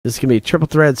This is going to be Triple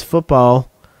Threads football.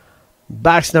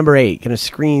 Box number 8. Going to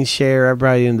screen share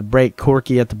everybody in the break.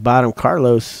 Corky at the bottom.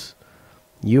 Carlos,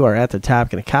 you are at the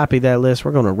top. Going to copy that list.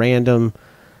 We're going to random.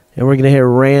 And we're going to hit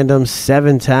random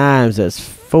 7 times. That's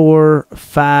 4,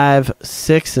 5,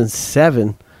 6, and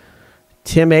 7.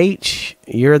 Tim H.,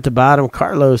 you're at the bottom.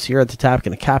 Carlos, you're at the top.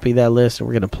 Going to copy that list. And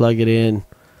we're going to plug it in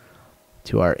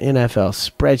to our NFL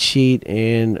spreadsheet.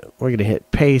 And we're going to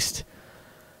hit paste.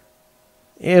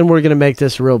 And we're going to make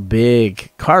this real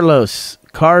big. Carlos,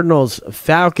 Cardinals,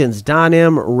 Falcons. Don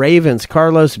M., Ravens.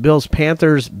 Carlos, Bills,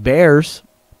 Panthers, Bears.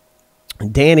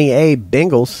 Danny A.,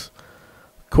 Bengals.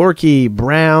 Corky,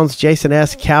 Browns. Jason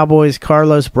S., Cowboys.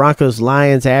 Carlos, Broncos,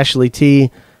 Lions. Ashley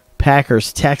T.,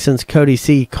 Packers, Texans. Cody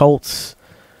C., Colts.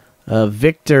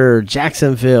 Victor,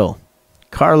 Jacksonville.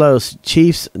 Carlos,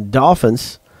 Chiefs,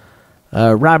 Dolphins.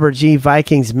 Robert G.,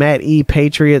 Vikings. Matt E.,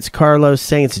 Patriots. Carlos,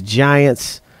 Saints,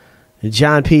 Giants.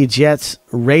 John P., Jets,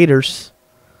 Raiders.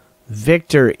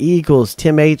 Victor, Eagles.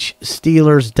 Tim H.,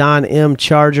 Steelers. Don M.,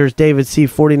 Chargers. David C.,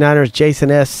 49ers.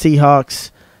 Jason S., Seahawks.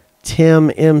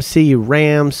 Tim MC,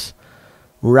 Rams.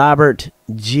 Robert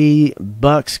G.,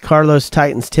 Bucks. Carlos,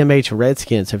 Titans. Tim H.,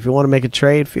 Redskins. If you want to make a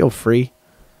trade, feel free.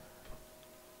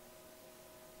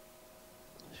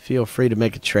 Feel free to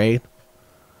make a trade.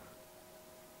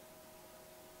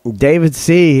 David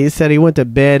C., he said he went to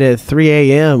bed at 3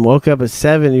 a.m., woke up at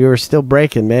 7. You were still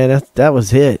breaking, man. That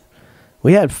was it.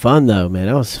 We had fun, though, man.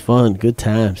 That was fun. Good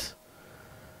times.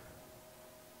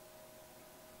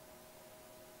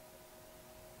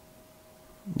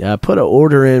 I put an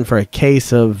order in for a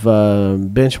case of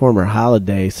Benchwarmer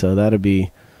Holiday, so that'll be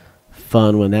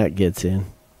fun when that gets in.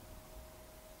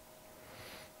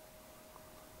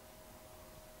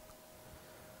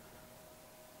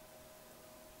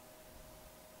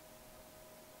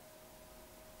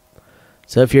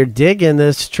 So if you're digging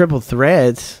this Triple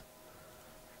Threads,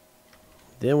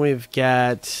 then we've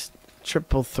got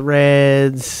Triple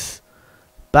Threads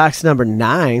box number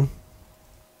 9.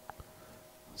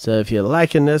 So if you're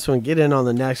liking this one, get in on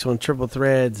the next one. Triple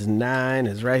Threads 9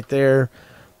 is right there.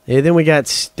 And then we got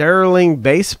Sterling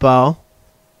Baseball.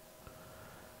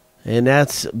 And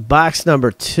that's box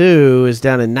number 2 is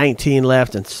down to 19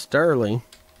 left in Sterling.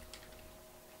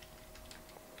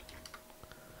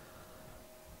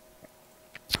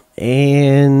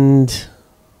 And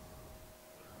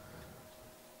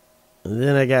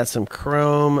then I got some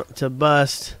Chrome to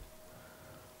bust.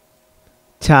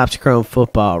 Topps Chrome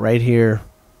football right here.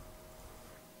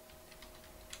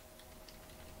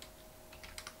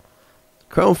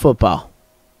 Chrome football.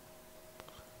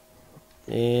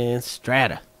 And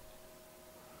Strata.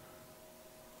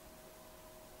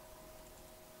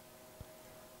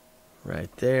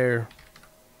 Right there.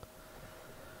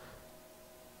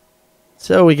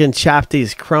 So we can chop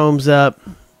these Chromes up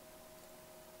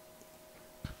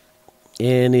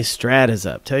and these Stratas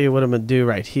up. Tell you what I'm going to do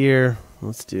right here.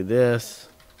 Let's do this.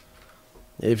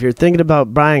 If you're thinking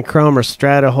about buying Chrome or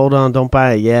Strata, hold on. Don't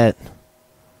buy it yet.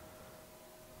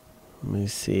 Let me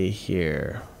see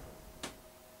here.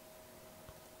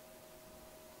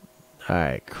 All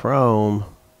right, Chrome.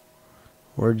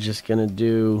 We're just going to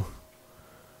do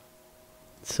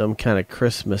some kind of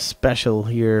Christmas special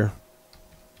here.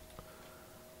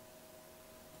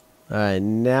 All right,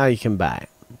 now you can buy it.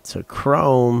 So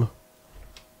Chrome,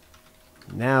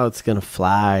 now it's going to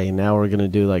fly. Now we're going to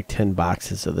do like 10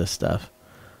 boxes of this stuff.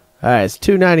 All right, it's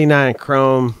 $2.99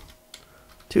 Chrome.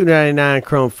 $2.99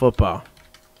 Chrome football.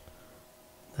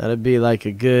 That'd be like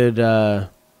a good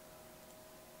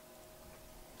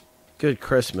good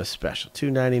Christmas special.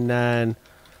 $2.99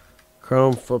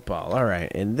 Chrome football. All right,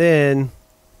 and then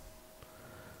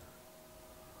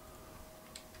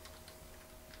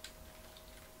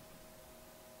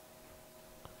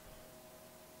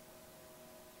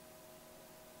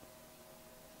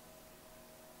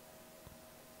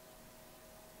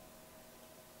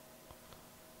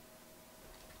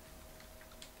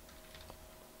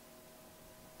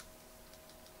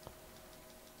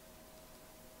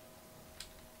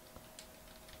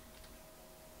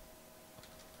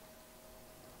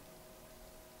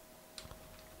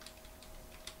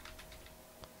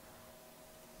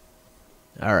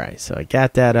all right, so I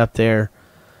got that up there.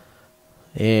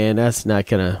 And that's not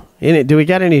going to... Do we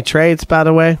got any trades, by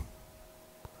the way?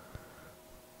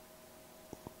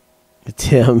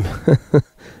 Tim.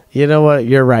 You know what?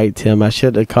 You're right, Tim. I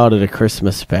should have called it a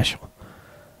Christmas special.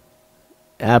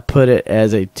 I put it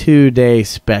as a 2-day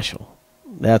special.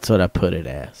 That's what I put it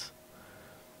as.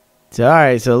 So, all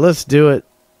right, so let's do it.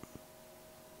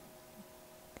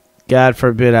 God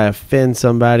forbid I offend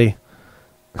somebody.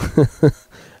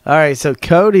 All right, so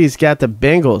Cody's got the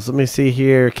Bengals. Let me see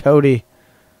here. Cody,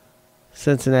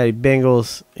 Cincinnati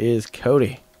Bengals is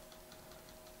Cody.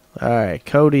 All right,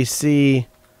 Cody C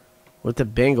with the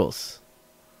Bengals.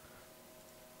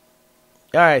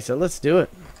 All right, so let's do it.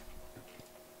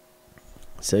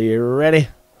 So you're ready?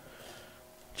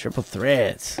 Triple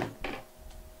threads.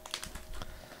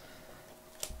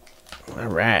 All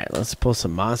right, let's pull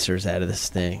some monsters out of this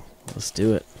thing. Let's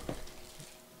do it.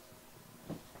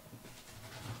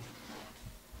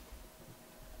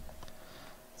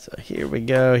 So here we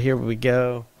go, here we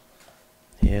go.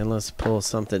 And let's pull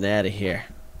something out of here.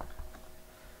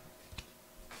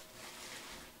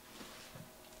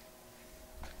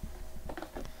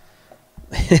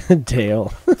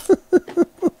 Dale.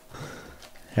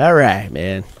 All right,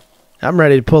 man. I'm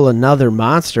ready to pull another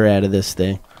monster out of this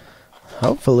thing.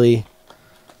 Hopefully,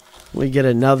 we get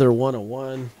another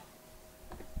 101.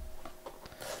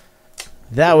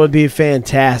 That would be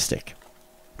fantastic.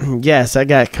 Yes, I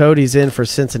got Cody's in for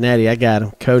Cincinnati. I got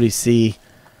him. Cody C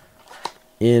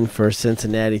in for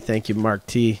Cincinnati. Thank you, Mark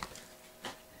T.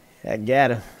 I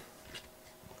got him.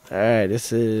 All right,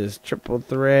 this is Triple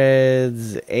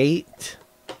Threads 8.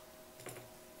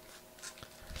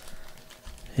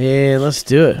 And let's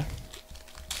do it.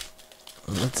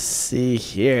 Let's see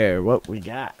here what we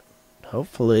got.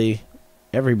 Hopefully,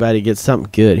 everybody gets something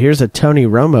good. Here's a Tony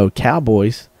Romo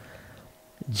Cowboys.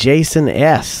 Jason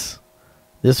S.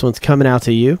 This one's coming out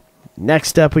to you.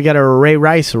 Next up, we got a Ray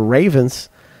Rice Ravens.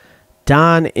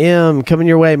 Don M. coming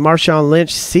your way. Marshawn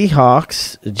Lynch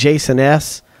Seahawks. Jason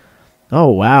S.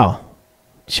 Oh, wow.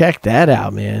 Check that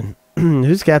out, man.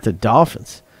 Who's got the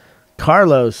Dolphins?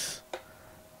 Carlos.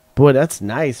 Boy, that's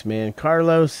nice, man.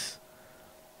 Carlos,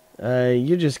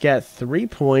 you just got 3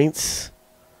 points.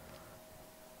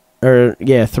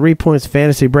 3 points.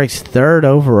 Fantasy Breaks third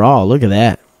overall. Look at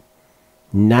that.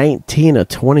 19 of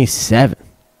 27.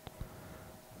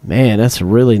 Man, that's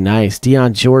really nice.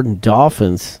 Deion Jordan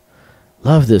Dolphins.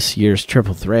 Love this year's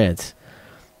Triple Threads.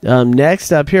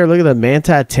 Next up here, look at the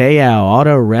Manti Te'o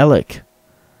Auto Relic.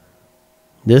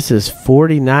 This is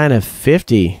 49 of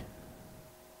 50.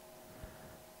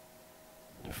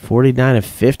 49 of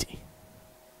 50.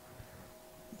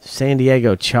 San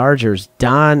Diego Chargers.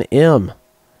 Don M.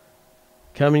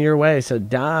 coming your way. So,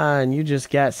 Don, you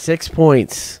just got 6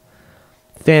 points.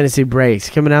 Fantasy Breaks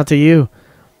coming out to you.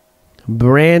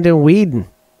 Brandon Whedon.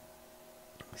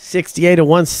 68 of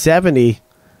 170.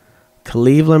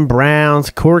 Cleveland Browns.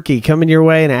 Corky coming your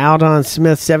way. And Aldon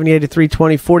Smith. 78 of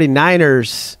 320.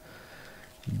 49ers.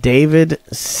 David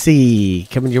C.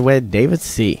 coming your way. David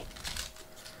C.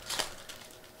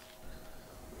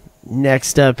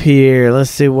 Next up here,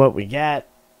 let's see what we got.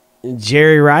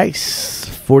 Jerry Rice,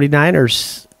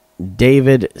 49ers.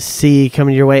 David C.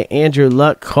 coming your way. Andrew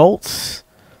Luck, Colts.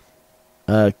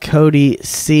 Cody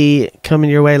C. coming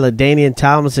your way. LaDainian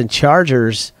Tomlinson,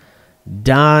 Chargers.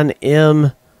 Don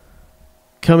M.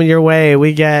 coming your way.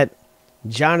 We got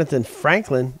Jonathan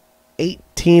Franklin,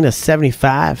 18 of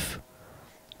 75.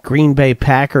 Green Bay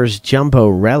Packers, Jumbo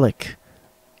Relic.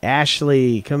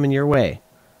 Ashley coming your way.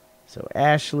 So,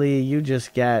 Ashley, you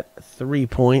just got 3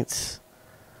 points.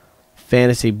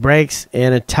 Fantasy Breaks.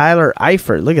 And a Tyler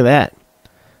Eifert. Look at that.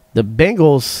 The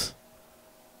Bengals,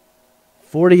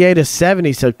 48 of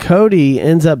 70. So, Cody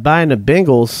ends up buying the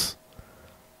Bengals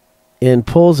and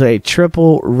pulls a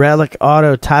triple relic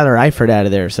auto Tyler Eifert out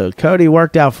of there. So, Cody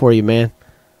worked out for you, man.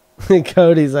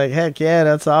 Cody's like, heck yeah,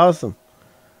 that's awesome.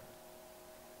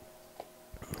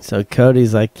 So,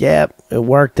 Cody's like, yep, it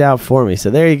worked out for me. So,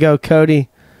 there you go, Cody.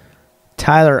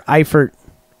 Tyler Eifert,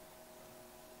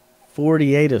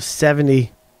 48 of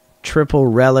 70, triple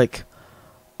relic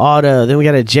auto. Then we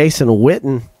got a Jason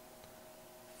Witten,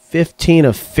 15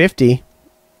 of 50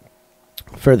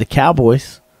 for the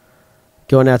Cowboys.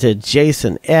 Going out to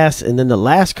Jason S. And then the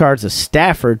last card's a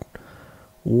Stafford,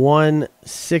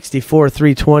 164,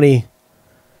 320.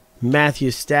 Matthew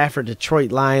Stafford,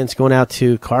 Detroit Lions, going out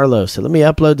to Carlos. So let me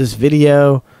upload this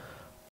video